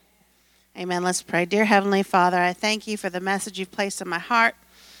Amen. Let's pray. Dear Heavenly Father, I thank you for the message you've placed in my heart.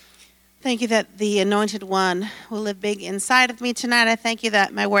 Thank you that the Anointed One will live big inside of me tonight. I thank you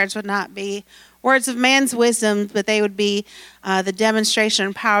that my words would not be words of man's wisdom, but they would be the demonstration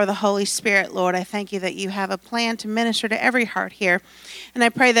and power of the Holy Spirit, Lord. I thank you that you have a plan to minister to every heart here. And I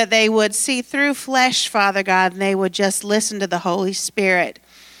pray that they would see through flesh, Father God, and they would just listen to the Holy Spirit.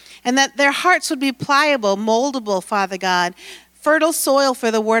 And that their hearts would be pliable, moldable, Father God, fertile soil for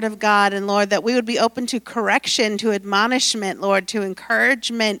the word of God. And Lord, that we would be open to correction, to admonishment, Lord, to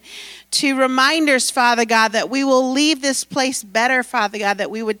encouragement, to reminders, Father God, that we will leave this place better, Father God, that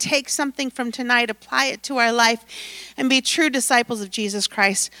we would take something from tonight, apply it to our life, and be true disciples of Jesus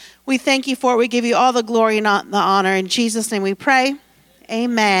Christ. We thank you for it. We give you all the glory and the honor. In Jesus' name we pray.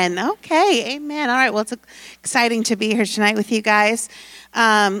 Amen. Okay, amen. All right, well, it's exciting to be here tonight with you guys.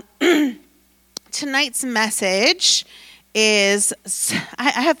 Tonight's message is,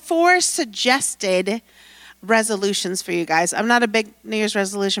 I have 4 suggested resolutions for you guys. I'm not a big New Year's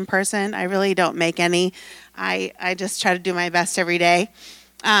resolution person. I really don't make any. I just try to do my best every day.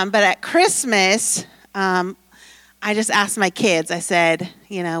 But at Christmas, I just asked my kids, I said,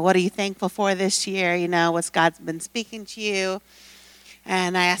 what are you thankful for this year? What's God's been speaking to you?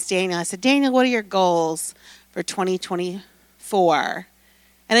 And I asked Daniel, I said, Daniel, what are your goals for 2024?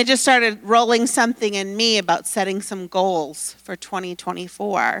 And it just started rolling something in me about setting some goals for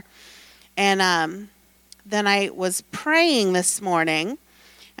 2024. And then I was praying this morning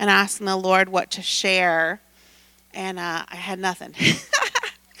and asking the Lord what to share. And I had nothing.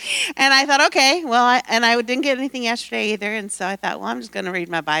 And I thought, okay, well, I didn't get anything yesterday either. And so I thought, well, I'm just going to read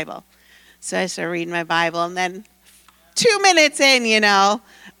my Bible. So I started reading my Bible. And then 2 minutes in,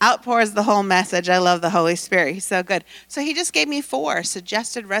 outpours the whole message. I love the Holy Spirit. He's so good. So he just gave me 4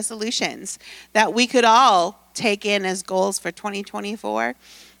 suggested resolutions that we could all take in as goals for 2024.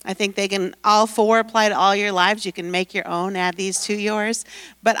 I think they can, all 4 apply to all your lives. You can make your own, add these to yours.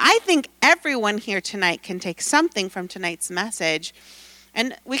 But I think everyone here tonight can take something from tonight's message,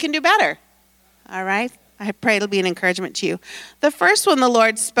 and we can do better. All right? I pray it'll be an encouragement to you. The first one the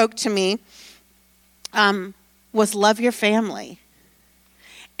Lord spoke to me was love your family.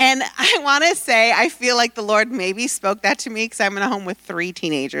 And I want to say, I feel like the Lord maybe spoke that to me because I'm in a home with 3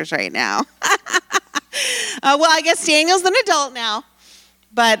 teenagers right now. Well, I guess Daniel's an adult now.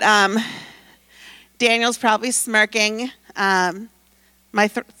 But Daniel's probably smirking. My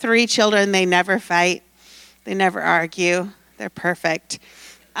 3 children, they never fight. They never argue. They're perfect.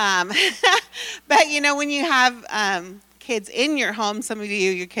 But, when you have kids in your home, some of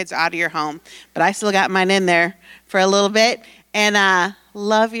you, your kids are out of your home. But I still got mine in there for a little bit. And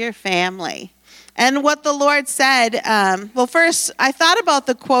love your family. And what the Lord said, well, first, I thought about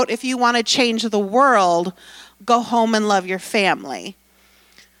the quote, if you want to change the world, go home and love your family.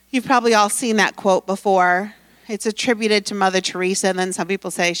 You've probably all seen that quote before. It's attributed to Mother Teresa, and then some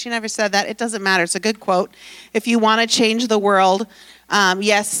people say, she never said that. It doesn't matter. It's a good quote. If you want to change the world,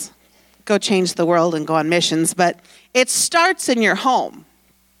 yes, go change the world and go on missions, but it starts in your home.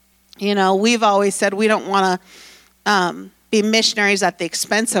 We've always said we don't want to be missionaries at the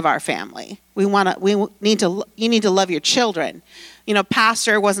expense of our family. You need to love your children.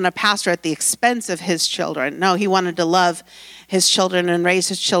 Pastor wasn't a pastor at the expense of his children. No, he wanted to love his children and raise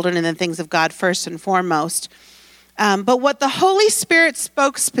his children in the things of God first and foremost. But what the Holy Spirit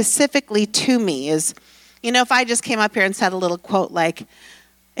spoke specifically to me is, if I just came up here and said a little quote like,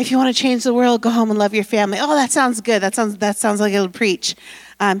 if you want to change the world, go home and love your family. Oh, that sounds good. That sounds like it'll preach.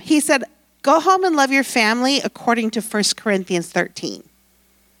 He said, go home and love your family according to 1 Corinthians 13.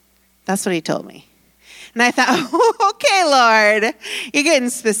 That's what he told me. And I thought, okay, Lord, you're getting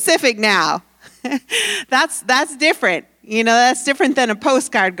specific now. That's different. That's different than a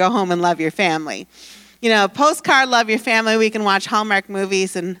postcard, go home and love your family. Postcard, love your family. We can watch Hallmark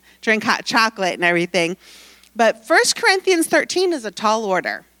movies and drink hot chocolate and everything. But 1 Corinthians 13 is a tall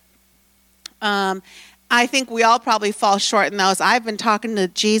order. I think we all probably fall short in those. I've been talking to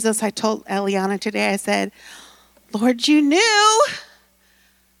Jesus. I told Eliana today, I said, Lord, you knew.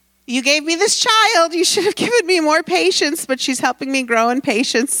 You gave me this child. You should have given me more patience, but she's helping me grow in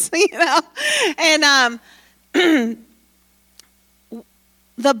patience, And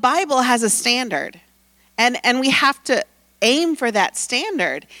the Bible has a standard, and we have to aim for that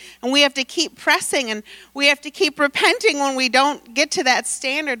standard, and we have to keep pressing, and we have to keep repenting when we don't get to that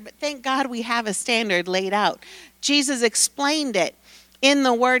standard. But thank God we have a standard laid out. Jesus explained it in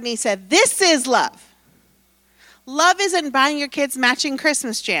the Word, and he said, this is love. Love isn't buying your kids matching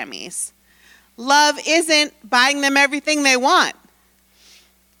Christmas jammies. Love isn't buying them everything they want.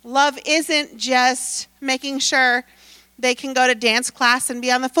 Love isn't just making sure they can go to dance class and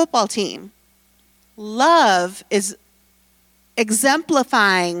be on the football team. Love is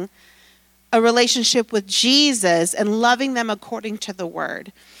exemplifying a relationship with Jesus and loving them according to the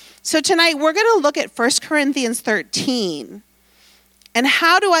word. So tonight we're going to look at 1 Corinthians 13. And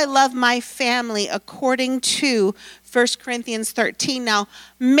how do I love my family according to 1 Corinthians 13? Now,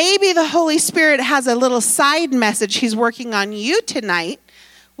 maybe the Holy Spirit has a little side message he's working on you tonight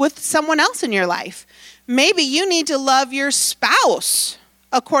with someone else in your life. Maybe you need to love your spouse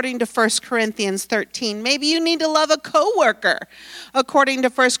according to 1 Corinthians 13. Maybe you need to love a coworker according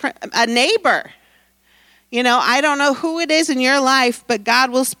to a neighbor. You know, I don't know who it is in your life, but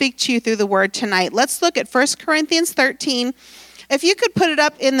God will speak to you through the word tonight. Let's look at 1 Corinthians 13. If you could put it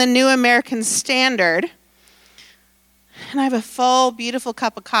up in the New American Standard. And I have a full, beautiful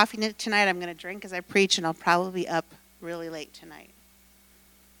cup of coffee tonight I'm going to drink as I preach, and I'll probably be up really late tonight.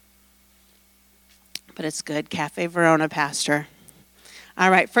 But it's good. Cafe Verona, Pastor. All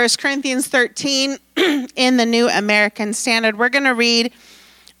right, 1 Corinthians 13 in the New American Standard. We're going to read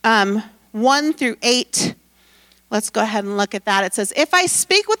 1 through 8. Let's go ahead and look at that. It says, if I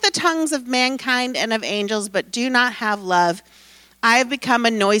speak with the tongues of mankind and of angels, but do not have love, I have become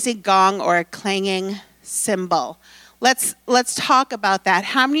a noisy gong or a clanging cymbal. Let's talk about that.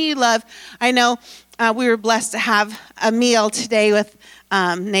 How many of you love, I know we were blessed to have a meal today with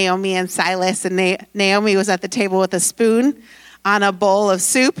Naomi and Silas, and Naomi was at the table with a spoon on a bowl of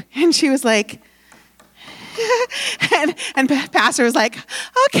soup, and she was like, and Pastor was like,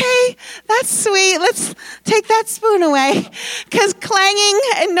 okay, that's sweet. Let's take that spoon away, because clanging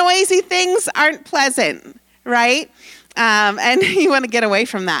and noisy things aren't pleasant, right? And you want to get away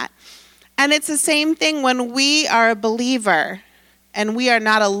from that. And it's the same thing when we are a believer and we are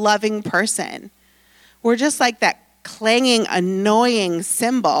not a loving person. We're just like that clanging, annoying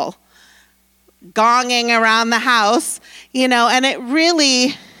cymbal gonging around the house, you know, and it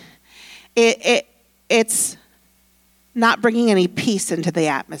really, it's not bringing any peace into the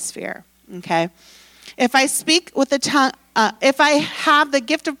atmosphere, okay? If I speak with the tongue, if I have the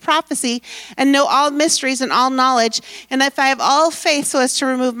gift of prophecy and know all mysteries and all knowledge, and if I have all faith so as to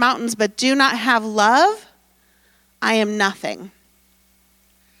remove mountains, but do not have love, I am nothing.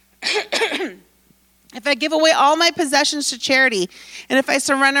 If I give away all my possessions to charity, and if I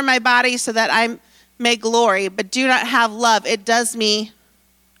surrender my body so that I may glory, but do not have love, it does me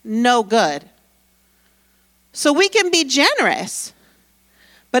no good. So we can be generous,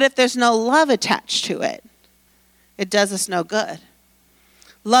 but if there's no love attached to it, it does us no good.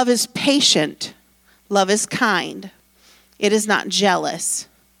 Love is patient. Love is kind. It is not jealous.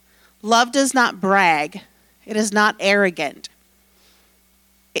 Love does not brag. It is not arrogant.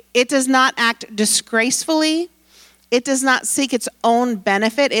 It does not act disgracefully. It does not seek its own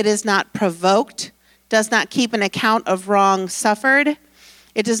benefit. It is not provoked. Does not keep an account of wrong suffered.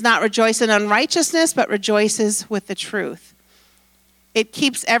 It does not rejoice in unrighteousness, but rejoices with the truth. It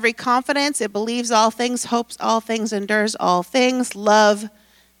keeps every confidence. It believes all things, hopes all things, endures all things. Love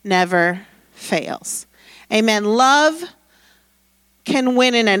never fails. Amen. Love can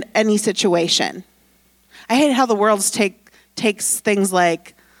win in any situation. I hate how the world takes things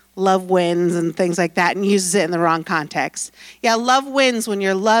like love wins and things like that and uses it in the wrong context. Yeah, love wins when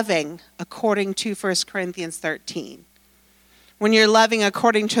you're loving according to 1 Corinthians 13. When you're loving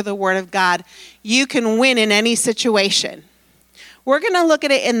according to the Word of God, you can win in any situation. We're going to look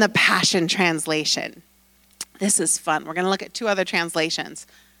at it in the Passion Translation. This is fun. We're going to look at two other translations.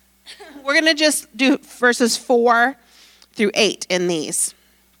 We're going to just do verses 4 through 8 in these.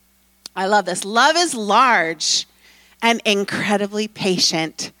 I love this. Love is large and incredibly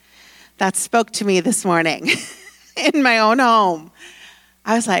patient. That spoke to me this morning in my own home.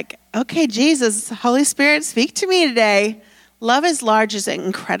 I was like, okay, Jesus, Holy Spirit, speak to me today. Love is large and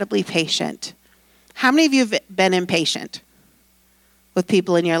incredibly patient. How many of you have been impatient with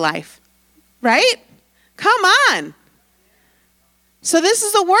people in your life? Right? Come on. So this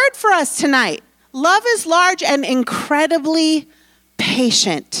is a word for us tonight. Love is large and incredibly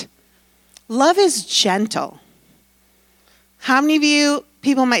patient. Love is gentle. How many of you,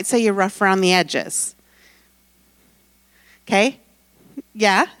 people might say you're rough around the edges? Okay?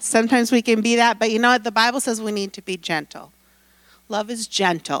 Yeah, sometimes we can be that, but you know what? The Bible says we need to be gentle. Love is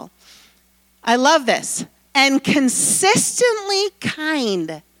gentle. I love this. And consistently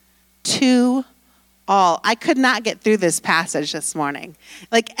kind to all. I could not get through this passage this morning.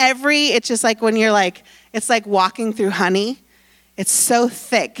 It's just like when you're like, it's like walking through honey. It's so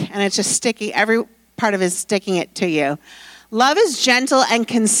thick and it's just sticking, every part of it is sticking it to you. Love is gentle and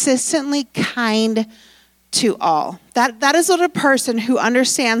consistently kind to all. That is what a person who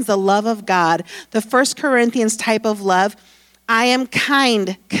understands the love of God, the 1 Corinthians type of love. I am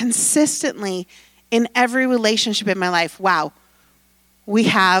kind consistently in every relationship in my life. Wow, we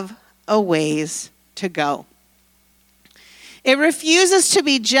have a ways to go. It refuses to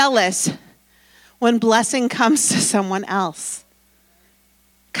be jealous when blessing comes to someone else.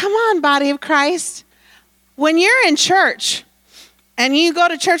 Come on, body of Christ. When you're in church and you go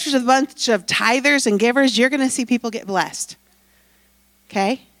to church with a bunch of tithers and givers, you're going to see people get blessed.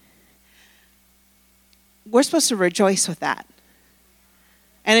 Okay? We're supposed to rejoice with that.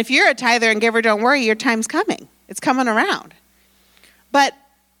 And if you're a tither and giver, don't worry, your time's coming. It's coming around. But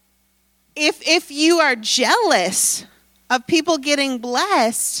if you are jealous of people getting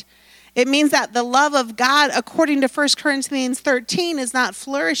blessed, it means that the love of God, according to 1 Corinthians 13, is not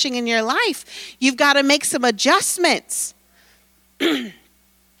flourishing in your life. You've got to make some adjustments.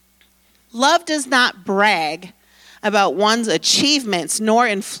 Love does not brag about one's achievements, nor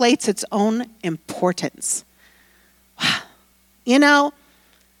inflates its own importance. You know,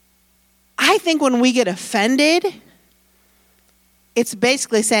 I think when we get offended, it's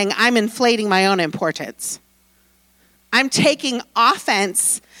basically saying, I'm inflating my own importance. I'm taking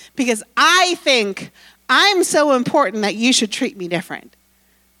offense because I think I'm so important that you should treat me different.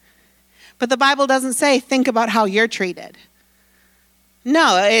 But the Bible doesn't say, think about how you're treated.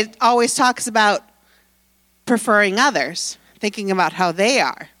 No, it always talks about preferring others, thinking about how they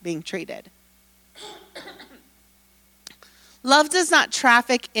are being treated. Love does not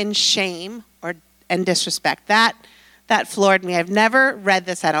traffic in shame and disrespect. That floored me. I've never read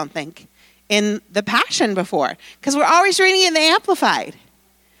this, I don't think, in the Passion before, because we're always reading it in the Amplified.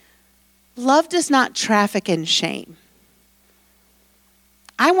 Love does not traffic in shame.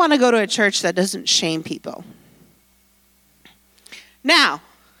 I want to go to a church that doesn't shame people. Now,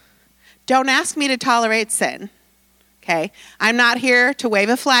 don't ask me to tolerate sin, okay? I'm not here to wave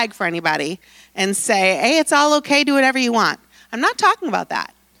a flag for anybody and say, hey, it's all okay, do whatever you want. I'm not talking about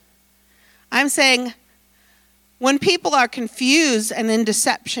that. I'm saying when people are confused and in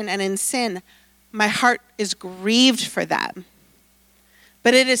deception and in sin, my heart is grieved for them.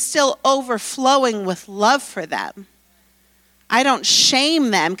 But it is still overflowing with love for them. I don't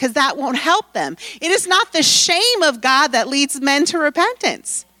shame them because that won't help them. It is not the shame of God that leads men to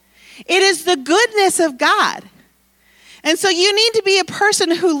repentance. It is the goodness of God. And so you need to be a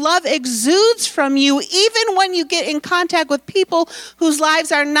person who love exudes from you even when you get in contact with people whose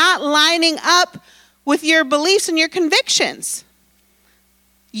lives are not lining up with your beliefs and your convictions.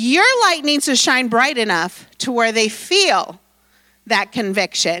 Your light needs to shine bright enough to where they feel that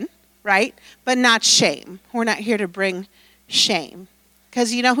conviction, right? But not shame. We're not here to bring shame.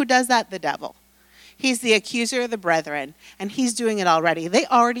 Because you know who does that? The devil. He's the accuser of the brethren, and he's doing it already. They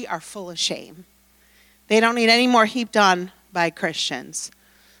already are full of shame. They don't need any more heaped on by Christians.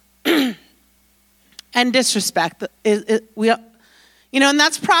 And disrespect. And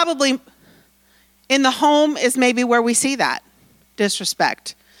that's probably, in the home is maybe where we see that.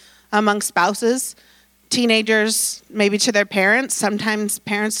 Disrespect. Among spouses, teenagers maybe to their parents, sometimes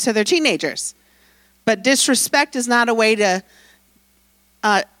parents to their teenagers. But disrespect is not a way to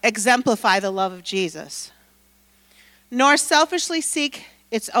exemplify the love of Jesus. Nor selfishly seek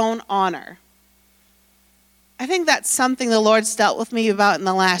its own honor. I think that's something the Lord's dealt with me about in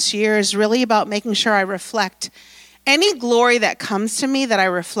the last year, is really about making sure I reflect any glory that comes to me, that I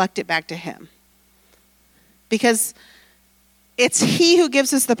reflect it back to him. Because it's he who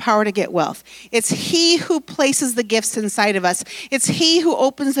gives us the power to get wealth. It's he who places the gifts inside of us. It's he who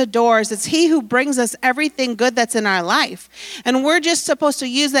opens the doors. It's he who brings us everything good that's in our life. And we're just supposed to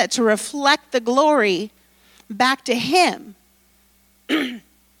use that to reflect the glory back to him.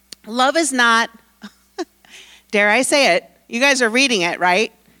 Love is not, dare I say it, you guys are reading it,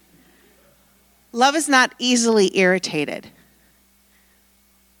 right? Love is not easily irritated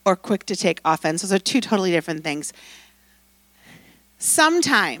or quick to take offense. Those are two totally different things.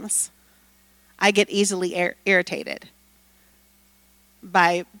 Sometimes I get easily irritated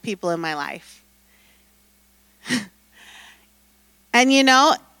by people in my life. And you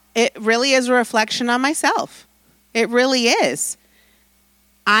know, it really is a reflection on myself. It really is.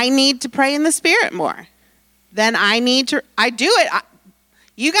 I need to pray in the Spirit more. Then I do it.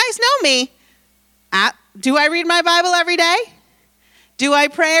 You guys know me. Do I read my Bible every day? Do I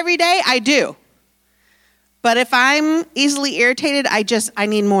pray every day? I do. But if I'm easily irritated, I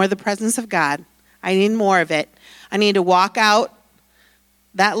need more of the presence of God. I need more of it. I need to walk out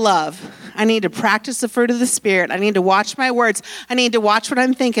that love. I need to practice the fruit of the Spirit. I need to watch my words. I need to watch what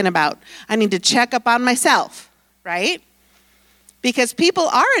I'm thinking about. I need to check up on myself, right? Because people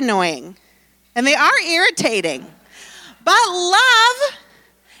are annoying. And they are irritating. But love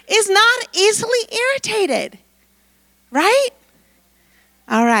is not easily irritated, right?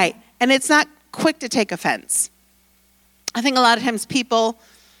 All right. And it's not quick to take offense. I think a lot of times people,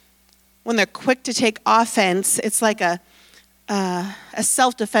 when they're quick to take offense, it's like a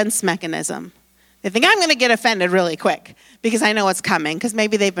self-defense mechanism. They think, I'm going to get offended really quick because I know what's coming, because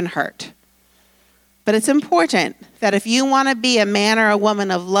maybe they've been hurt. But it's important that if you want to be a man or a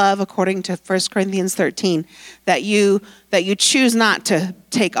woman of love, according to 1 Corinthians 13, that you choose not to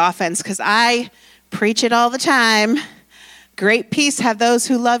take offense, because I preach it all the time. Great peace have those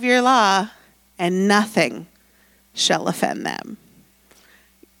who love your law, and nothing shall offend them.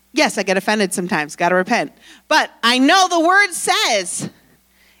 Yes, I get offended sometimes. Got to repent. But I know the word says,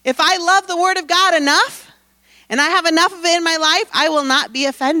 if I love the word of God enough, and I have enough of it in my life, I will not be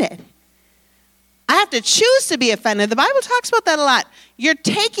offended. I have to choose to be offended. The Bible talks about that a lot. You're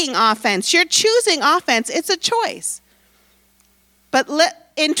taking offense. You're choosing offense. It's a choice. But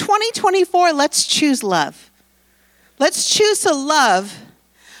in 2024, let's choose love. Let's choose to love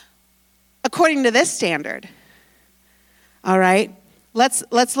according to this standard. All right? Let's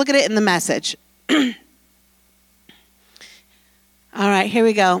look at it in the Message. All right, here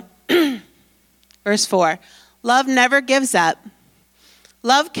we go. Verse 4. Love never gives up.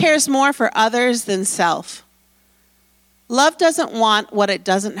 Love cares more for others than self. Love doesn't want what it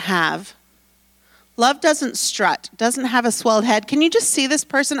doesn't have. Love doesn't strut, doesn't have a swelled head. Can you just see this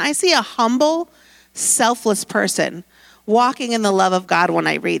person? I see a humble, selfless person walking in the love of God when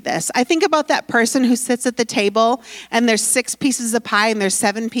I read this. I think about that person who sits at the table and there's 6 pieces of pie and there's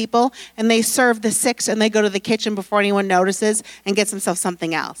 7 people, and they serve the 6 and they go to the kitchen before anyone notices and gets themselves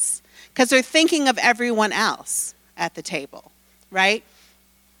something else. Because they're thinking of everyone else at the table, right?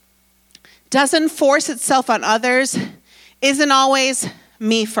 Doesn't force itself on others, isn't always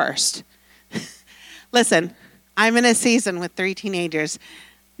me first. Listen, I'm in a season with 3 teenagers,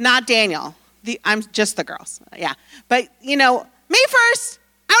 not Daniel. I'm just the girls, yeah. But, me first.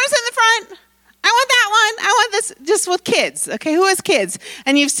 I want to sit in the front. I want that one. I want this, just with kids, okay? Who has kids?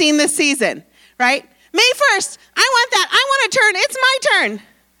 And you've seen this season, right? Me first. I want that. I want a turn. It's my turn.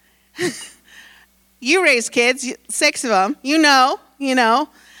 You raise kids, 6 of them. You know.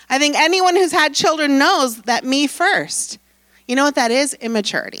 I think anyone who's had children knows that me first. You know what that is?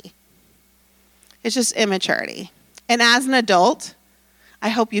 Immaturity. It's just immaturity. And as an adult, I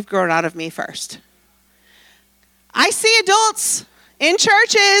hope you've grown out of me first. I see adults in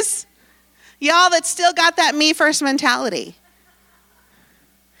churches, y'all, that still got that me first mentality.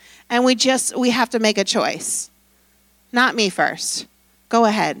 And we have to make a choice. Not me first. Go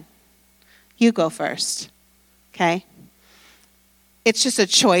ahead. You go first. Okay? It's just a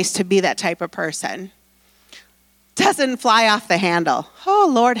choice to be that type of person. Doesn't fly off the handle. Oh,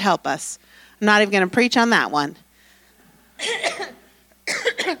 Lord, help us. I'm not even going to preach on that one.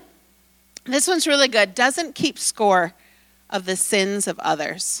 This one's really good. Doesn't keep score of the sins of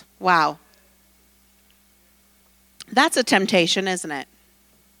others. Wow. That's a temptation, isn't it?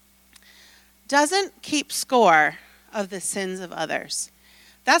 Doesn't keep score of the sins of others.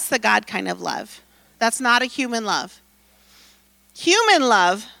 That's the God kind of love. That's not a human love. Human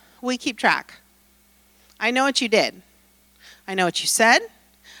love, we keep track. I know what you did. I know what you said.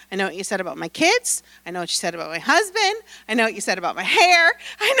 I know what you said about my kids. I know what you said about my husband. I know what you said about my hair.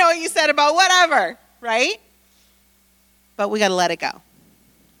 I know what you said about whatever, right? But we got to let it go,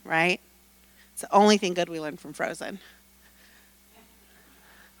 right? It's the only thing good we learned from Frozen.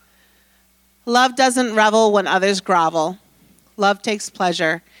 Love doesn't revel when others grovel. Love takes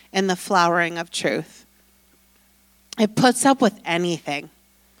pleasure in the flowering of truth. It puts up with anything.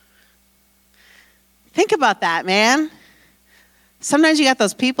 Think about that, man. Sometimes you got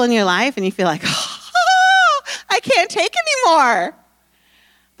those people in your life and you feel like, oh, I can't take anymore.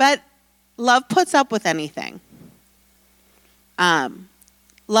 But love puts up with anything.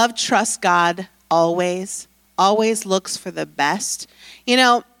 Love trusts God always looks for the best.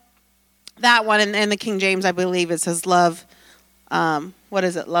 That one in the King James, I believe it says love. What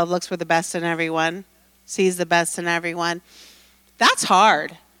is it? Love looks for the best in everyone, sees the best in everyone. That's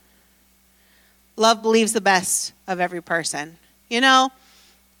hard. Love believes the best of every person.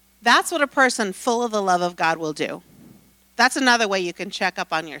 That's what a person full of the love of God will do. That's another way you can check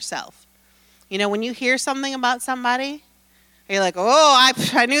up on yourself. When you hear something about somebody, you're like, oh,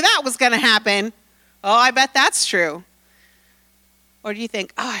 I knew that was going to happen. Oh, I bet that's true. Or do you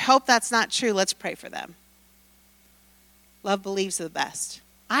think, oh, I hope that's not true. Let's pray for them. Love believes the best.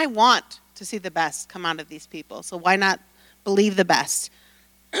 I want to see the best come out of these people. So why not believe the best?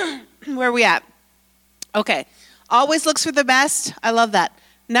 Where are we at? Okay. Always looks for the best. I love that.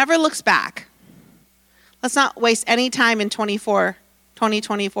 Never looks back. Let's not waste any time in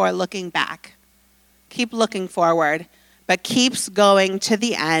 2024 looking back. Keep looking forward, but keeps going to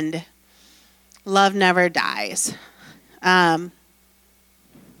the end. Love never dies. 1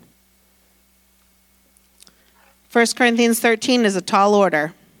 Corinthians 13 is a tall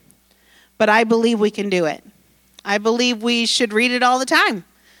order, but I believe we can do it. I believe we should read it all the time.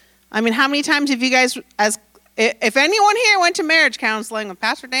 I mean, how many times have you guys, if anyone here went to marriage counseling with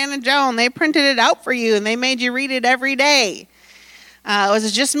Pastor Dan and Joe, and they printed it out for you and they made you read it every day? Was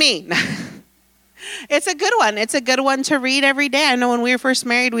it just me? It's a good one. It's a good one to read every day. I know when we were first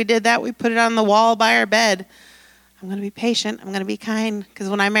married, we did that. We put it on the wall by our bed. I'm going to be patient. I'm going to be kind. Because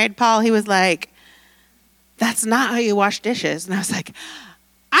when I married Paul, he was like, that's not how you wash dishes. And I was like,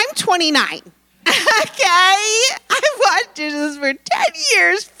 I'm 29. Okay? I've washed dishes for 10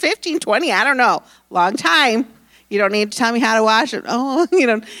 years, 15, 20, I don't know. Long time. You don't need to tell me how to wash it. Oh,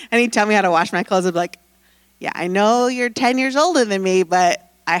 and he'd tell me how to wash my clothes. I'd be like, yeah, I know you're 10 years older than me, but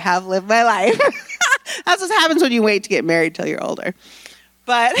I have lived my life. That's what happens when you wait to get married till you're older.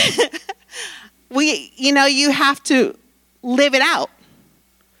 But you have to live it out.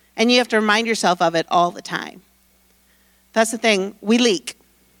 And you have to remind yourself of it all the time. That's the thing. We leak.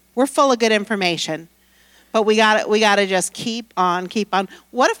 We're full of good information. But we got to just keep on.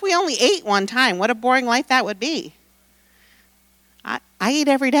 What if we only ate one time? What a boring life that would be. I eat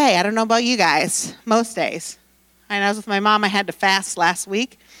every day. I don't know about you guys. Most days. And I was with my mom. I had to fast last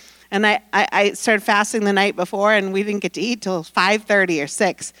week. And I started fasting the night before, and we didn't get to eat till 5:30 or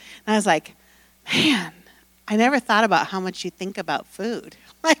 6. And I was like, man, I never thought about how much you think about food.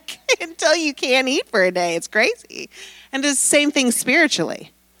 Like, until you can't eat for a day. It's crazy. And it's the same thing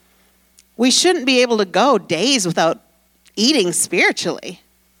spiritually. We shouldn't be able to go days without eating spiritually.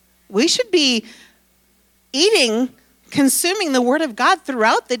 We should be consuming the Word of God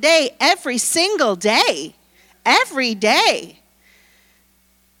throughout the day, every single day. Every day.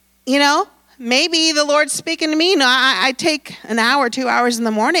 Maybe the Lord's speaking to me. I take an hour, 2 hours in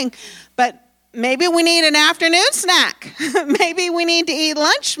the morning, but maybe we need an afternoon snack. Maybe we need to eat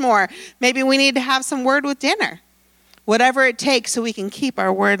lunch more. Maybe we need to have some Word with dinner. Whatever it takes so we can keep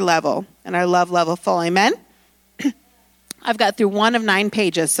our word level and our love level full. Amen? I've got through 1 of 9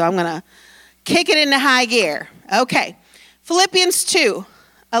 pages, so I'm going to kick it into high gear. Okay. Philippians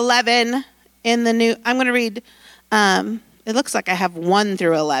 2:11 in the new. I'm going to read, it looks like I have 1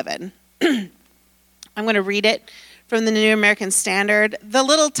 through 11. I'm going to read it from the New American Standard. The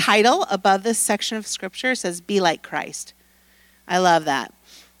little title above this section of Scripture says, Be Like Christ. I love that.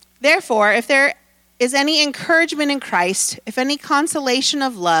 Therefore, if there is any encouragement in Christ, if any consolation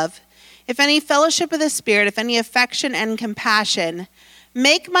of love, if any fellowship of the Spirit, if any affection and compassion,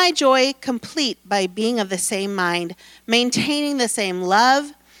 make my joy complete by being of the same mind, maintaining the same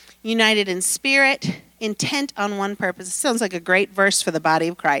love, united in spirit, intent on one purpose. It sounds like a great verse for the body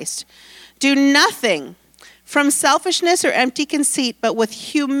of Christ. Do nothing from selfishness or empty conceit, but with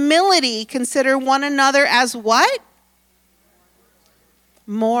humility consider one another as what?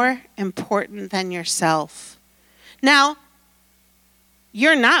 More important than yourself. Now,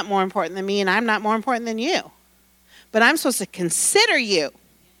 you're not more important than me, and I'm not more important than you. But I'm supposed to consider you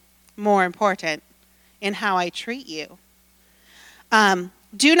more important in how I treat you.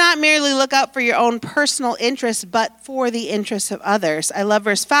 Do not merely look out for your own personal interests, but for the interests of others. I love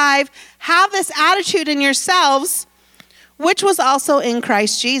verse 5. Have this attitude in yourselves, which was also in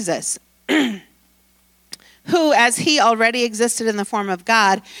Christ Jesus, who, as he already existed in the form of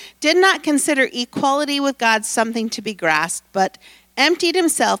God, did not consider equality with God something to be grasped, but emptied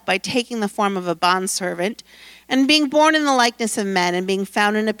himself by taking the form of a bondservant, and being born in the likeness of men, and being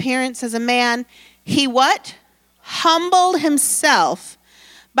found in appearance as a man, he what? Humbled himself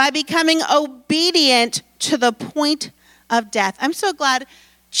by becoming obedient to the point of death. I'm so glad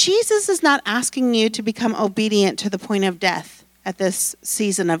Jesus is not asking you to become obedient to the point of death at this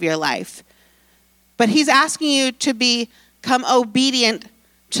season of your life. But he's asking you to become obedient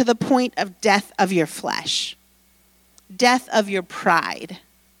to the point of death of your flesh, death of your pride,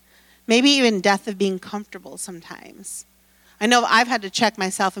 maybe even death of being comfortable sometimes. I know I've had to check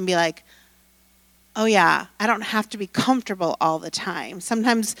myself and be like, oh yeah, I don't have to be comfortable all the time.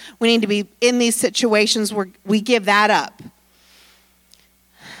 Sometimes we need to be in these situations where we give that up.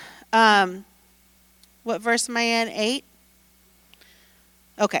 What verse am I in? 8?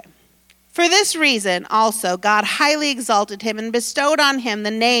 Okay. For this reason also God highly exalted him and bestowed on him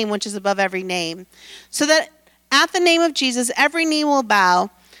the name which is above every name, so that at the name of Jesus every knee will bow,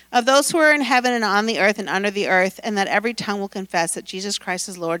 of those who are in heaven and on the earth and under the earth, and that every tongue will confess that Jesus Christ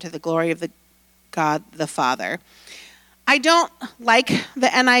is Lord, to the glory of the God the Father. I don't like the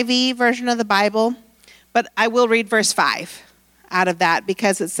NIV version of the Bible, But I will read verse 5 out of that,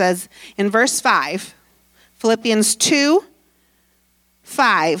 because it says in verse 5, Philippians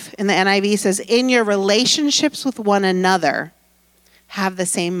 2:5 in the NIV says, in your relationships with one another, have the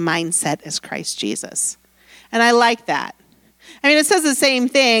same mindset as Christ Jesus. And I like that. I mean, it says the same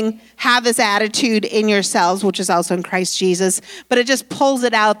thing, have this attitude in yourselves, which is also in Christ Jesus, but it just pulls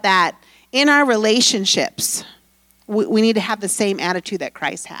it out that in our relationships, we need to have the same attitude that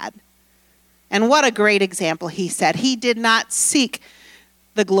Christ had. And what a great example he set. He did not seek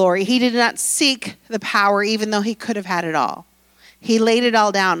the glory. He did not seek the power, even though he could have had it all. He laid it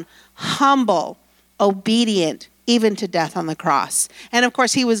all down, humble, obedient, even to death on the cross. And of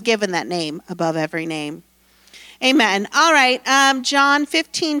course, he was given that name above every name. Amen. All right, John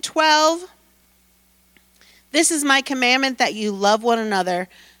 15:12. This is my commandment, that you love one another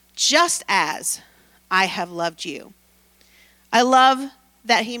just as I have loved you. I love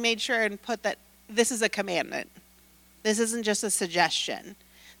that he made sure and put that this is a commandment. This isn't just a suggestion.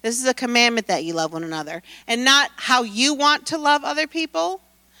 This is a commandment that you love one another. And not how you want to love other people,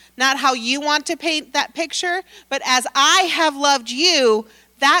 not how you want to paint that picture, but as I have loved you,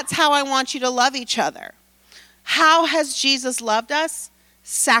 that's how I want you to love each other. How has Jesus loved us?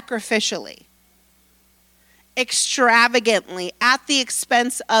 Sacrificially, extravagantly, at the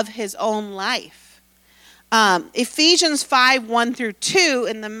expense of his own life. Ephesians 5:1-2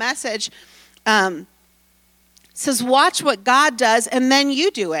 in the Message says, watch what God does and then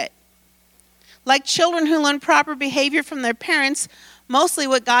you do it. Like children who learn proper behavior from their parents, mostly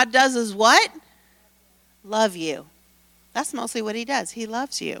what God does is what? Love you. That's mostly what he does. He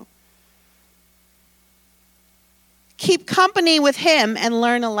loves you. Keep company with him and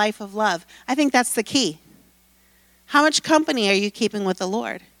learn a life of love. I think that's the key. How much company are you keeping with the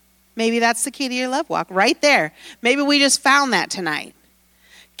Lord? Maybe that's the key to your love walk right there. Maybe we just found that tonight.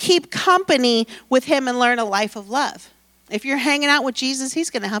 Keep company with him and learn a life of love. If you're hanging out with Jesus,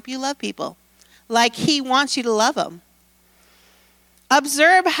 he's going to help you love people like he wants you to love them.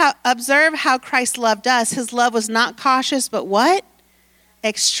 Observe how Christ loved us. His love was not cautious, but what?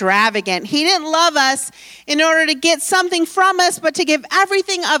 Extravagant. He didn't love us in order to get something from us, but to give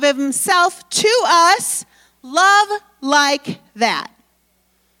everything of himself to us. Love like that.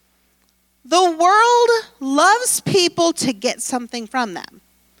 The world loves people to get something from them.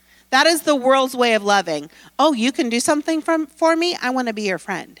 That is the world's way of loving. Oh, you can do something for me? I want to be your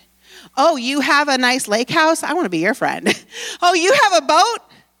friend. Oh, you have a nice lake house? I want to be your friend. Oh, you have a boat?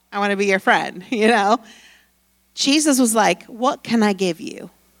 I want to be your friend, you know? Jesus was like, what can I give you?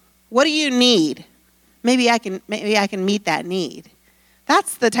 What do you need? Maybe I can meet that need.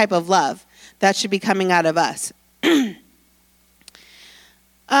 That's the type of love that should be coming out of us.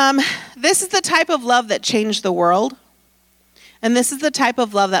 This is the type of love that changed the world. And this is the type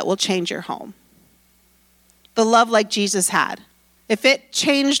of love that will change your home. The love like Jesus had. If it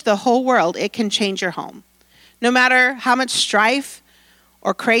changed the whole world, it can change your home. No matter how much strife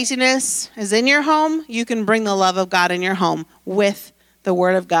or craziness is in your home, you can bring the love of God in your home with the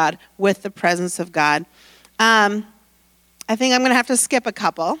Word of God, with the presence of God. I think I'm going to have to skip a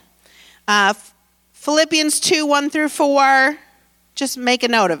couple. Philippians 2:1-4, just make a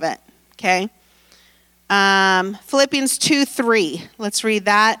note of it, okay? Philippians 2:3, let's read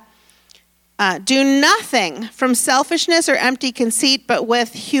that. Do nothing from selfishness or empty conceit, but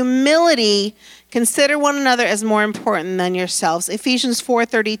with humility consider one another as more important than yourselves. Ephesians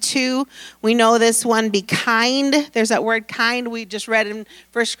 4:32, we know this one, be kind. There's that word kind we just read in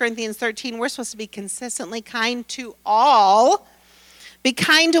 1 Corinthians 13. We're supposed to be consistently kind to all. Be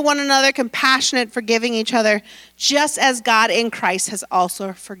kind to one another, compassionate, forgiving each other, just as God in Christ has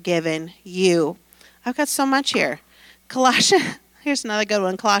also forgiven you. I've got so much here. Here's another good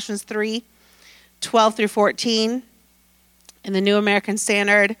one. Colossians 3:12-14 in the New American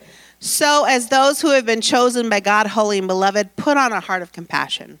Standard. So as those who have been chosen by God, holy and beloved, put on a heart of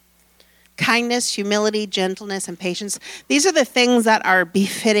compassion, kindness, humility, gentleness, and patience. These are the things that are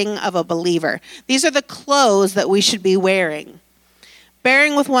befitting of a believer. These are the clothes that we should be wearing.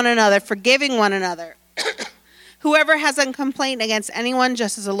 Bearing with one another, forgiving one another. Whoever has a complaint against anyone,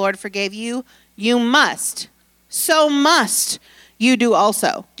 just as the Lord forgave you, you must. So must you do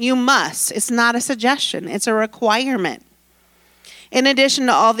also. You must. It's not a suggestion. It's a requirement. In addition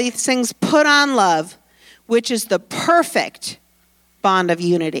to all these things, put on love, which is the perfect bond of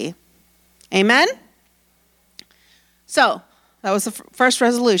unity. Amen? So, that was the first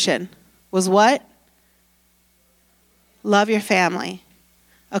resolution. Was what? Love your family,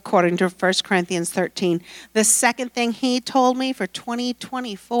 according to 1 Corinthians 13. The second thing he told me for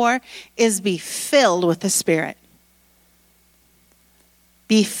 2024 is be filled with the Spirit.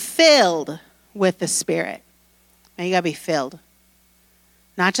 Be filled with the Spirit. Now you got to be filled.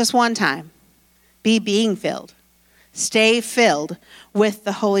 Not just one time. Be being filled. Stay filled with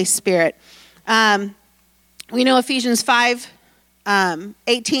the Holy Spirit. We know Ephesians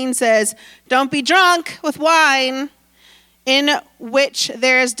 5:18 says, don't be drunk with wine in which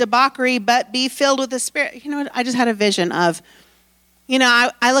there is debauchery, but be filled with the Spirit. You know what? I just had a vision of,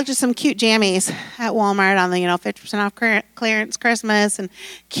 I looked at some cute jammies at Walmart on the, 50% off clearance Christmas and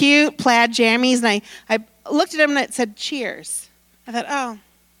cute plaid jammies. And I looked at them and it said, cheers. I thought, oh,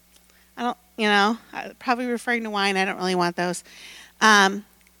 I don't, probably referring to wine. I don't really want those. And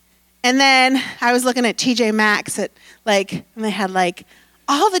then I was looking at TJ Maxx and they had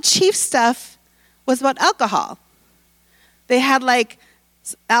all the cheap stuff was about alcohol. They had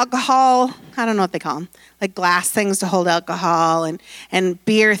alcohol, I don't know what they call them, glass things to hold alcohol and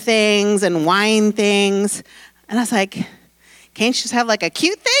beer things and wine things. And I was like, can't you just have a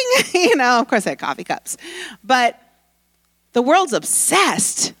cute thing? Of course they had coffee cups. But the world's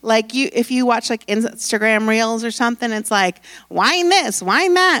obsessed. If you watch Instagram reels or something, it's wine this,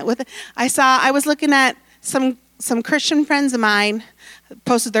 wine that. I was looking at some Christian friends of mine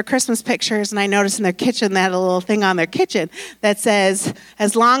posted their Christmas pictures, and I noticed in their kitchen they had a little thing on their kitchen that says,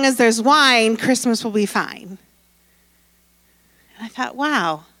 as long as there's wine, Christmas will be fine. And I thought,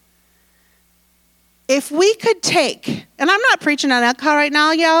 wow. If we could take, and I'm not preaching on alcohol right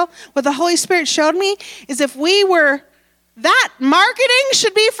now, y'all, what the Holy Spirit showed me is if we were, that marketing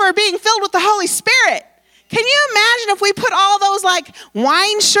should be for being filled with the Holy Spirit. Can you imagine if we put all those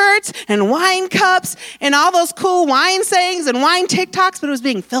wine shirts and wine cups and all those cool wine sayings and wine TikToks, but it was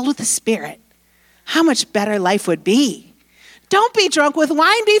being filled with the Spirit? How much better life would be. Don't be drunk with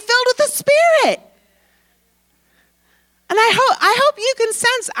wine, be filled with the Spirit. And I hope you can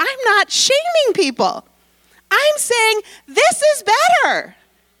sense I'm not shaming people. I'm saying this is better.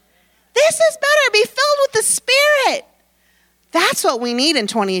 This is better. Be filled with the Spirit. That's what we need in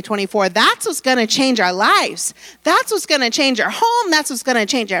 2024. That's what's going to change our lives. That's what's going to change our home. That's what's going to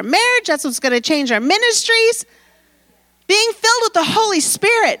change our marriage. That's what's going to change our ministries. Being filled with the Holy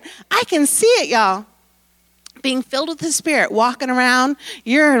Spirit. I can see it, y'all. Being filled with the Spirit, walking around.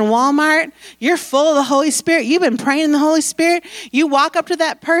 You're in Walmart. You're full of the Holy Spirit. You've been praying in the Holy Spirit. You walk up to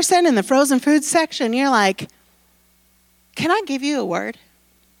that person in the frozen food section. You're like, can I give you a word?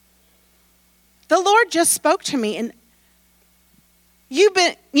 The Lord just spoke to me, and you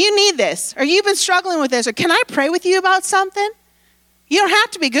need this, or you've been struggling with this, or can I pray with you about something? You don't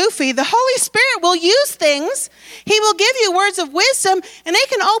have to be goofy. The Holy Spirit will use things. He will give you words of wisdom, and they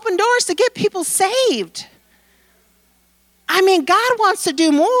can open doors to get people saved. God wants to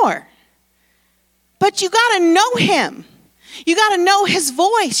do more. But you got to know Him. You got to know His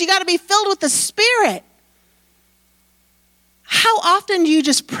voice. You got to be filled with the Spirit. How often do you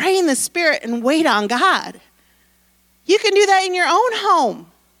just pray in the Spirit and wait on God? You can do that in your own home.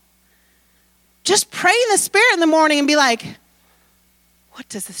 Just pray in the Spirit in the morning and be like, what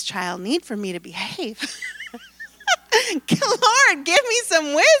does this child need for me to behave? Lord, give me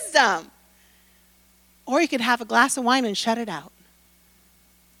some wisdom. Or you could have a glass of wine and shut it out.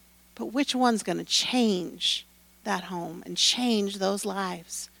 But which one's going to change that home and change those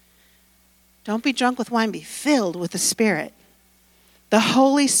lives? Don't be drunk with wine. Be filled with the Spirit. The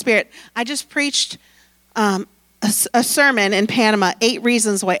Holy Spirit. I just preached a sermon in Panama, 8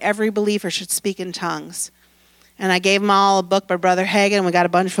 reasons why every believer should speak in tongues. And I gave them all a book by Brother Hagin. We got a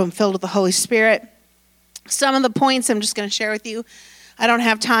bunch of them filled with the Holy Spirit. Some of the points I'm just going to share with you. I don't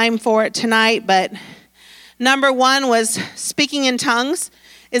have time for it tonight, but number 1 was speaking in tongues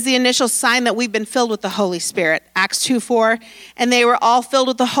is the initial sign that we've been filled with the Holy Spirit. Acts 2:4, and they were all filled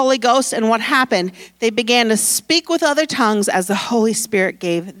with the Holy Ghost, and what happened? They began to speak with other tongues as the Holy Spirit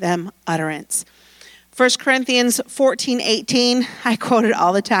gave them utterance. 1 Corinthians 14:18, I quote it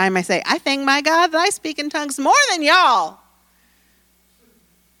all the time. I say, I thank my God that I speak in tongues more than y'all.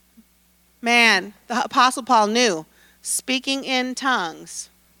 Man, the Apostle Paul knew speaking in tongues.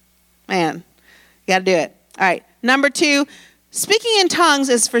 Man, you got to do it. All right, number 2, speaking in tongues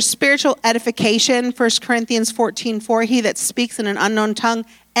is for spiritual edification. 1 Corinthians 14:4, he that speaks in an unknown tongue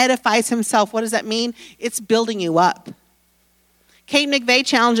edifies himself. What does that mean? It's building you up. Kate McVeigh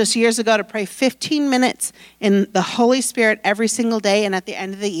challenged us years ago to pray 15 minutes in the Holy Spirit every single day. And at the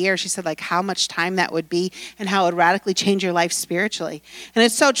end of the year, she said how much time that would be and how it would radically change your life spiritually. And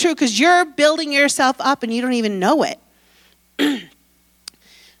it's so true because you're building yourself up and you don't even know it.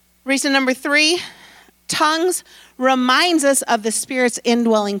 Reason number 3, Tongues reminds us of the Spirit's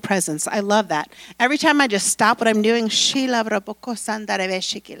indwelling presence. I love that. Every time I just stop what I'm doing, and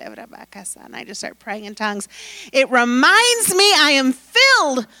I just start praying in tongues, it reminds me I am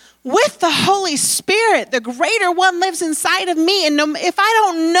filled with the Holy Spirit. The greater one lives inside of me. And if I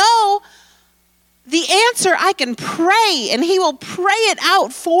don't know the answer, I can pray, and he will pray it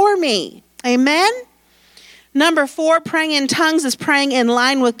out for me. Amen? Number 4, praying in tongues is praying in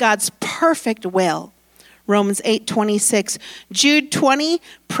line with God's perfect will. Romans 8:26. Jude 20,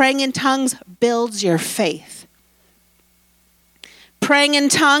 praying in tongues builds your faith. Praying in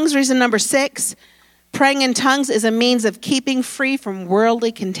tongues, reason number 6, praying in tongues is a means of keeping free from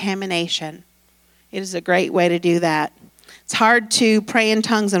worldly contamination. It is a great way to do that. It's hard to pray in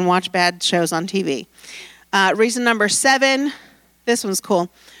tongues and watch bad shows on TV. Reason number 7, this one's cool.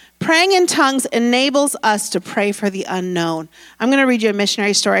 Praying in tongues enables us to pray for the unknown. I'm going to read you a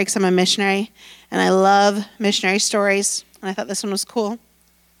missionary story because I'm a missionary, and I love missionary stories, and I thought this one was cool.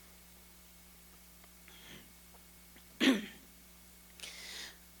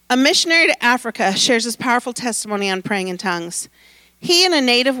 A missionary to Africa shares his powerful testimony on praying in tongues. He and a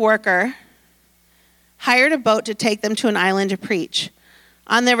native worker hired a boat to take them to an island to preach.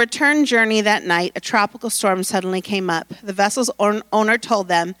 On their return journey that night, a tropical storm suddenly came up. The vessel's owner told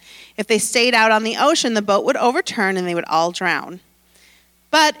them if they stayed out on the ocean, the boat would overturn and they would all drown.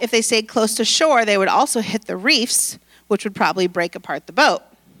 But if they stayed close to shore, they would also hit the reefs, which would probably break apart the boat.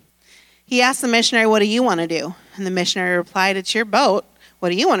 He asked the missionary, "What do you want to do?" And the missionary replied, "It's your boat. What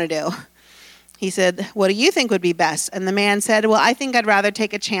do you want to do?" He said, "What do you think would be best?" And the man said, "Well, I think I'd rather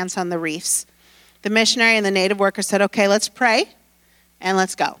take a chance on the reefs." The missionary and the native worker said, "Okay, let's pray and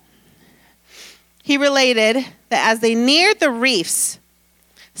let's go." He related that as they neared the reefs,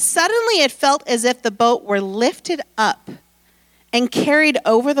 suddenly it felt as if the boat were lifted up and carried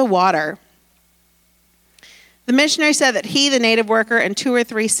over the water. The missionary said that he, the native worker, and 2 or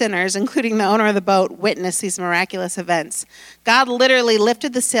 3 sinners, including the owner of the boat, witnessed these miraculous events. God literally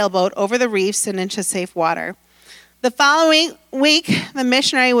lifted the sailboat over the reefs and into safe water. The following week, the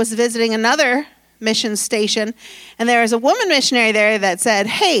missionary was visiting another mission station, and there was a woman missionary there that said,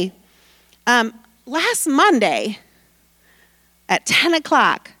 "Hey, last Monday at 10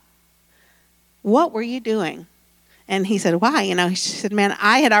 o'clock, what were you doing?" And he said, "Why?" She said, "Man,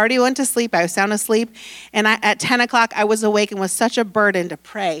 I had already went to sleep. I was sound asleep. And at 10 o'clock, I was awake and was such a burden to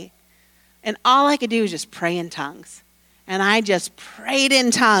pray. And all I could do was just pray in tongues. And I just prayed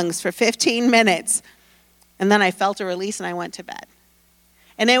in tongues for 15 minutes. And then I felt a release and I went to bed."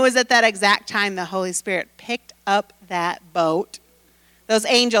 And it was at that exact time the Holy Spirit picked up that boat. Those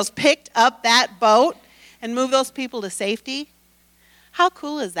angels picked up that boat and moved those people to safety. How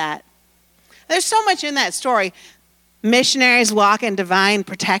cool is that? There's so much in that story. Missionaries walk in divine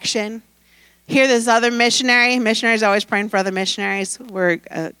protection. Here, this other missionary. Missionaries always praying for other missionaries. We're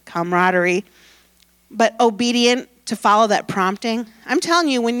a camaraderie. But obedient to follow that prompting. I'm telling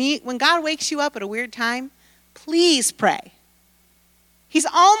you, when God wakes you up at a weird time, please pray. He's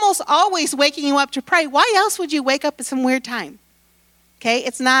almost always waking you up to pray. Why else would you wake up at some weird time? Okay,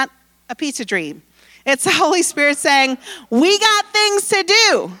 it's not a pizza dream. It's the Holy Spirit saying, we got things to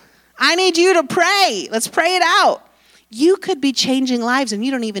do. I need you to pray. Let's pray it out. You could be changing lives and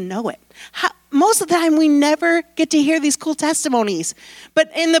you don't even know it. Most of the time, we never get to hear these cool testimonies. But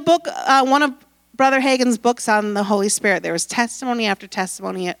in the book, one of Brother Hagin's books on the Holy Spirit, there was testimony after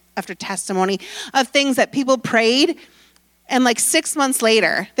testimony after testimony of things that people prayed. And like 6 months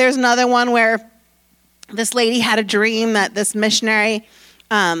later, there's another one where this lady had a dream that this missionary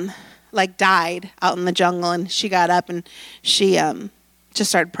died out in the jungle, and she got up and she just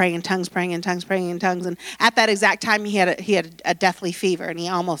started praying in tongues. And at that exact time, he had a deathly fever, and he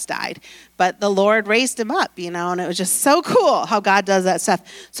almost died. But the Lord raised him up, and it was just so cool how God does that stuff.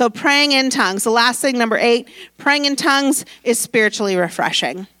 So praying in tongues. The last thing, number 8, praying in tongues is spiritually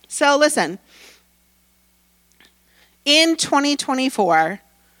refreshing. So listen. In 2024,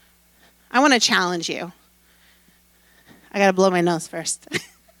 I want to challenge you. I got to blow my nose first.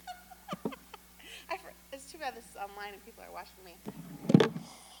 It's too bad this is online and people are watching me.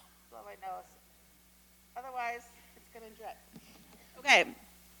 Blow my nose. Otherwise, it's going to drip. Okay.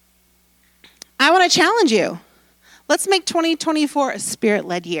 I want to challenge you. Let's make 2024 a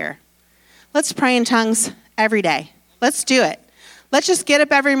spirit-led year. Let's pray in tongues every day. Let's do it. Let's just get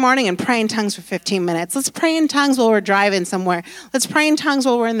up every morning and pray in tongues for 15 minutes. Let's pray in tongues while we're driving somewhere. Let's pray in tongues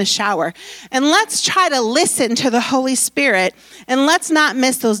while we're in the shower. And let's try to listen to the Holy Spirit. And let's not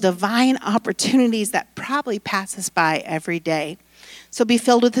miss those divine opportunities that probably pass us by every day. So be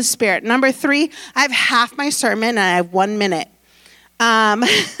filled with the Spirit. Number 3, I have half my sermon and I have 1 minute. But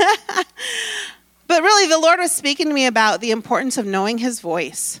But really, the Lord was speaking to me about the importance of knowing his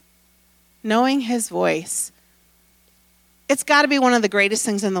voice. Knowing his voice. It's got to be one of the greatest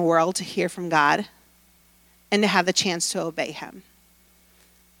things in the world to hear from God and to have the chance to obey him.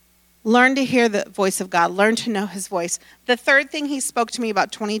 Learn to hear the voice of God. Learn to know his voice. The third thing he spoke to me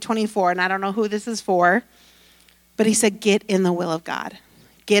about 2024, and I don't know who this is for, but he said, get in the will of God.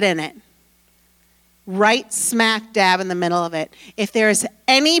 Get in it. Right smack dab in the middle of it. If there is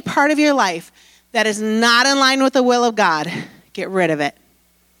any part of your life that is not in line with the will of God, get rid of it.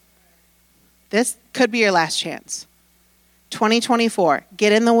 This could be your last chance. 2024,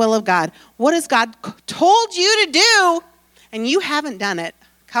 get in the will of God. What has God told you to do and you haven't done it?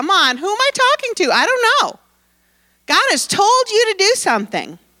 Come on, who am I talking to? I don't know. God has told you to do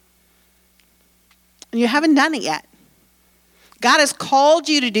something and you haven't done it yet. God has called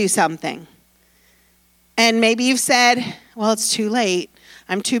you to do something. And maybe you've said, well, it's too late.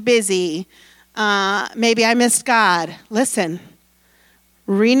 I'm too busy. Maybe I missed God. Listen,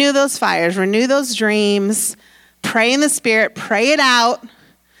 renew those fires, renew those dreams, pray in the Spirit, pray it out,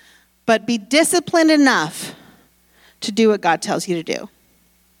 but be disciplined enough to do what God tells you to do.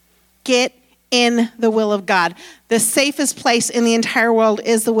 Get in the will of God. The safest place in the entire world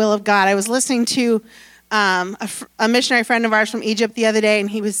is the will of God. I was listening to a missionary friend of ours from Egypt the other day, and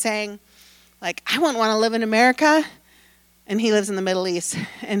he was saying, like, I wouldn't want to live in America. And he lives in the Middle East.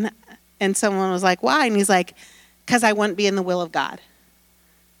 And someone was like, why? And he's like, because I wouldn't be in the will of God.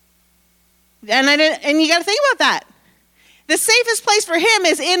 And you got to think about that. The safest place for him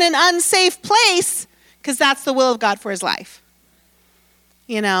is in an unsafe place because that's the will of God for his life.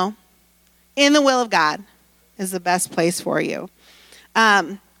 You know, in the will of God is the best place for you.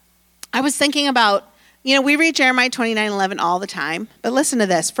 I was thinking about, we read Jeremiah 29:11 all the time. But listen to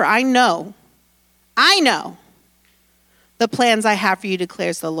this. For I know the plans I have for you,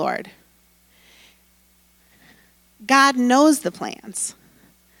 declares the Lord. God knows the plans.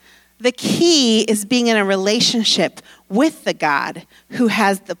 The key is being in a relationship with the God who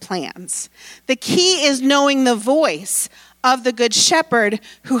has the plans. The key is knowing the voice of the good shepherd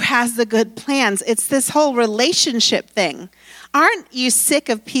who has the good plans. It's this whole relationship thing. Aren't you sick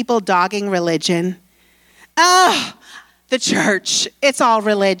of people dogging religion? Oh, the church, it's all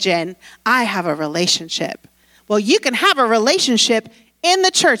religion. I have a relationship. Well, you can have a relationship in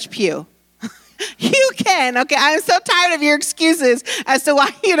the church pew. You can, okay? I'm so tired of your excuses as to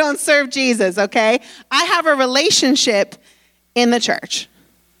why you don't serve Jesus, okay? I have a relationship in the church,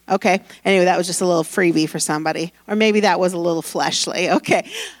 okay? Anyway, that was just a little freebie for somebody. Or maybe that was a little fleshly, okay?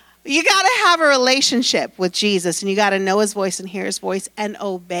 You got to have a relationship with Jesus, and you got to know his voice and hear his voice and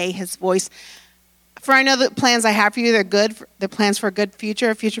obey his voice. For I know the plans I have for you, they're good. They're plans for a good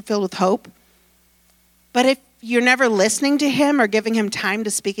future, a future filled with hope. But if you're never listening to him or giving him time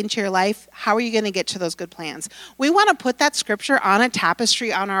to speak into your life, how are you going to get to those good plans? We want to put that scripture on a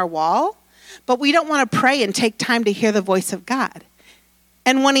tapestry on our wall, but we don't want to pray and take time to hear the voice of God.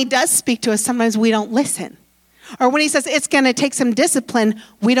 And when he does speak to us, sometimes we don't listen. Or when he says it's going to take some discipline,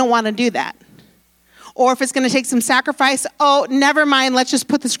 we don't want to do that. Or if it's going to take some sacrifice, oh, never mind, let's just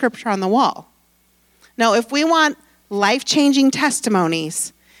put the scripture on the wall. No, if we want life-changing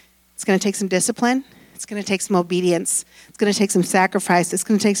testimonies, it's going to take some discipline. It's going to take some obedience. It's going to take some sacrifice. It's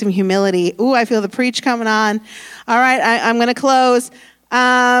going to take some humility. Ooh, I feel the preach coming on. All right, I'm going to close.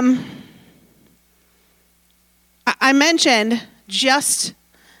 I mentioned just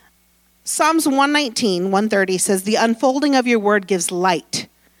Psalms 119, 130 says, the unfolding of your word gives light.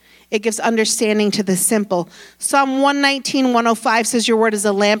 It gives understanding to the simple. Psalm 119, 105 says, your word is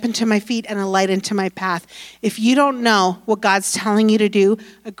a lamp unto my feet and a light unto my path. If you don't know what God's telling you to do,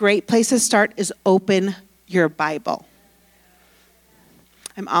 a great place to start is open your Bible.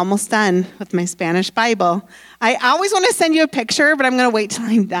 I'm almost done with my Spanish Bible. I always want to send you a picture, but I'm going to wait till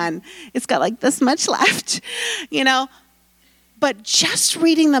I'm done. It's got like this much left, But just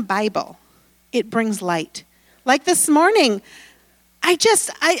reading the Bible, it brings light. Like this morning, I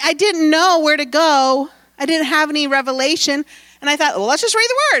didn't know where to go. I didn't have any revelation. And I thought, well, let's just read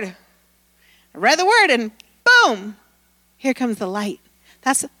the word. I read the word and boom, here comes the light.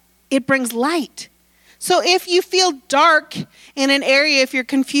 It brings light. So if you feel dark in an area, if you're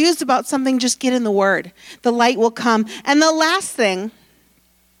confused about something, just get in the word. The light will come. And the last thing,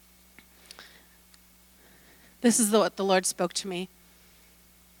 this is what the Lord spoke to me.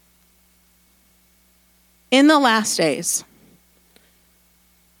 In the last days,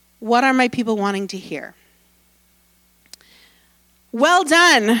 what are my people wanting to hear? Well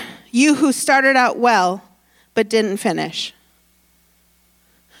done, you who started out well, but didn't finish.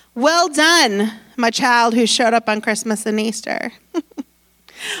 Well done, my child who showed up on Christmas and Easter.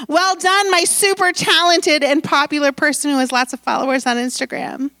 Well done, my super talented and popular person who has lots of followers on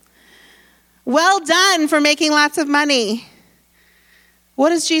Instagram. Well done for making lots of money. What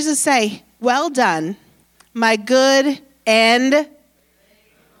does Jesus say? Well done, my good and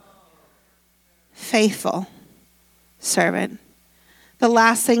faithful servant. The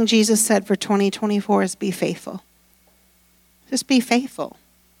last thing Jesus said for 2024 is be faithful. Just be faithful.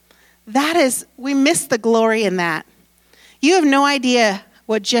 We miss the glory in that. You have no idea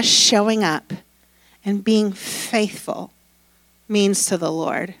what just showing up and being faithful means to the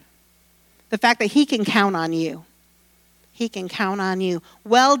Lord. The fact that he can count on you. He can count on you.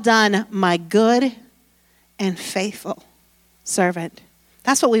 Well done, my good and faithful servant.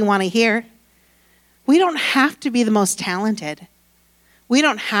 That's what we want to hear. We don't have to be the most talented. We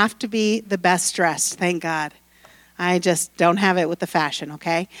don't have to be the best dressed, thank God. I just don't have it with the fashion,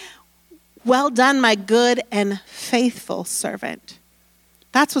 okay? Well done, my good and faithful servant.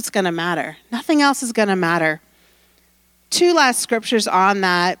 That's what's going to matter. Nothing else is going to matter. 2 last scriptures on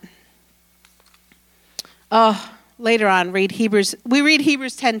that. Later on, read Hebrews. We read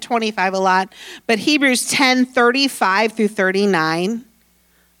Hebrews 10:25 a lot, but Hebrews 10:35 through 39.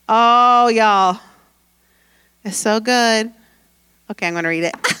 Oh, y'all. It's so good. Okay, I'm going to read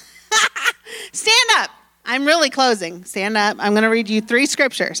it. Stand up. I'm really closing. Stand up. I'm going to read you 3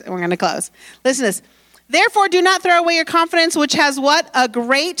 scriptures, and we're going to close. Listen to this. Therefore, do not throw away your confidence, which has what? A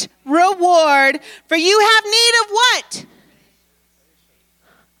great reward. For you have need of what?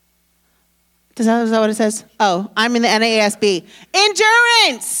 Is that what it says? Oh, I'm in the NASB.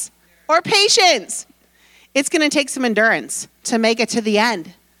 Endurance or patience. It's going to take some endurance to make it to the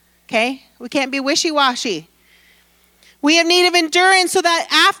end. Okay? We can't be wishy-washy. We have need of endurance so that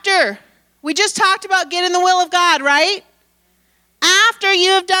after, we just talked about getting the will of God, right? After you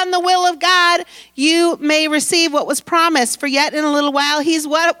have done the will of God, you may receive what was promised. For yet in a little while, he's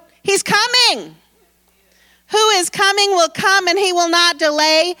coming. Who is coming will come, and he will not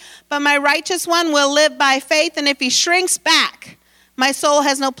delay. But my righteous one will live by faith. And if he shrinks back, my soul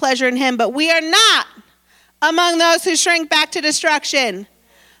has no pleasure in him. But we are not among those who shrink back to destruction,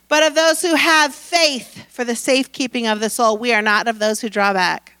 but of those who have faith for the safekeeping of the soul. We are not of those who draw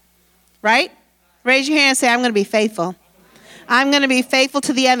back. Right? Raise your hand and say, I'm going to be faithful. I'm going to be faithful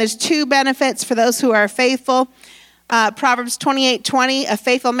to the end. There's 2 benefits for those who are faithful. Proverbs 28:20, a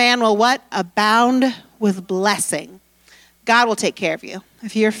faithful man will what? Abound with blessing. God will take care of you.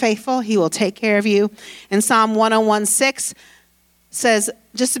 If you're faithful, he will take care of you. And Psalm 101:6 says,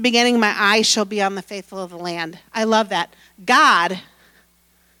 just the beginning, my eyes shall be on the faithful of the land. I love that. God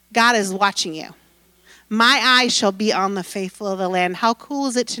is watching you. My eyes shall be on the faithful of the land. How cool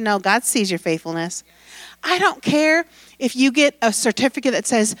is it to know God sees your faithfulness? I don't care if you get a certificate that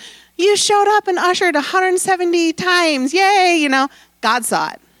says, you showed up and ushered 170 times. Yay, God saw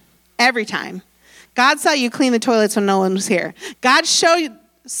it every time. God saw you clean the toilets when no one was here. God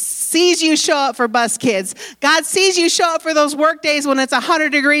sees you show up for bus kids. God sees you show up for those work days when it's 100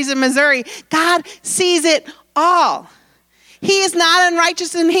 degrees in Missouri. God sees it all. He is not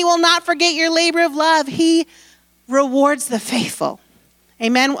unrighteous, and he will not forget your labor of love. He rewards the faithful.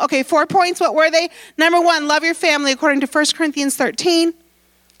 Amen. Okay, 4 points. What were they? Number 1, love your family according to 1 Corinthians 13.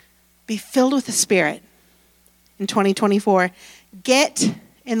 Be filled with the Spirit in 2024. Get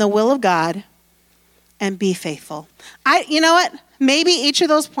in the will of God and be faithful. You know what? Maybe each of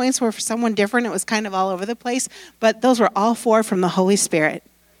those points were for someone different. It was kind of all over the place, but those were all 4 from the Holy Spirit.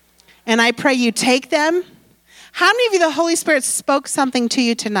 And I pray you take them. How many of you, the Holy Spirit spoke something to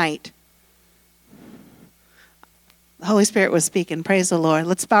you tonight? The Holy Spirit was speaking. Praise the Lord.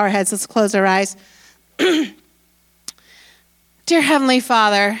 Let's bow our heads. Let's close our eyes. Dear Heavenly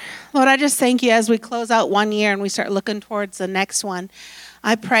Father, Lord, I just thank you as we close out one year and we start looking towards the next one.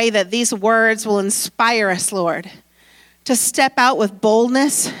 I pray that these words will inspire us, Lord, to step out with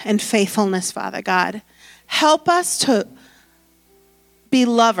boldness and faithfulness, Father God. Help us to be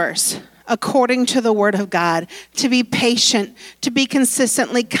lovers according to the word of God, to be patient, to be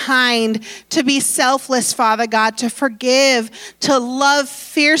consistently kind, to be selfless, Father God, to forgive, to love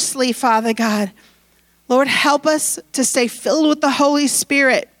fiercely, Father God. Lord, help us to stay filled with the Holy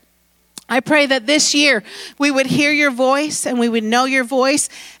Spirit. I pray that this year we would hear your voice and we would know your voice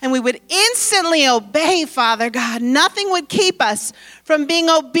and we would instantly obey, Father God. Nothing would keep us from being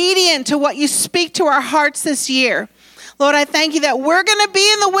obedient to what you speak to our hearts this year. Lord, I thank you that we're going to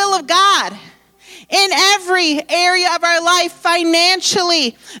be in the will of God in every area of our life,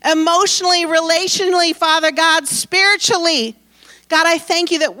 financially, emotionally, relationally, Father God, spiritually. God, I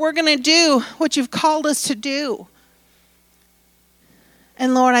thank you that we're going to do what you've called us to do.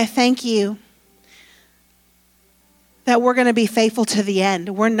 And Lord, I thank you that we're going to be faithful to the end.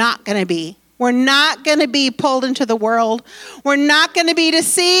 We're not going to be. We're not going to be pulled into the world. We're not going to be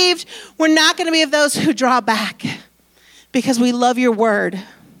deceived. We're not going to be of those who draw back because we love your word.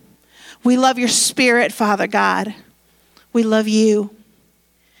 We love your spirit, Father God. We love you.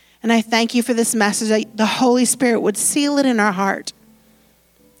 And I thank you for this message, that the Holy Spirit would seal it in our heart.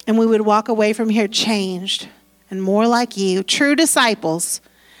 And we would walk away from here changed and more like you, true disciples.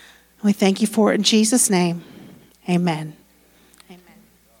 We thank you for it in Jesus' name. Amen.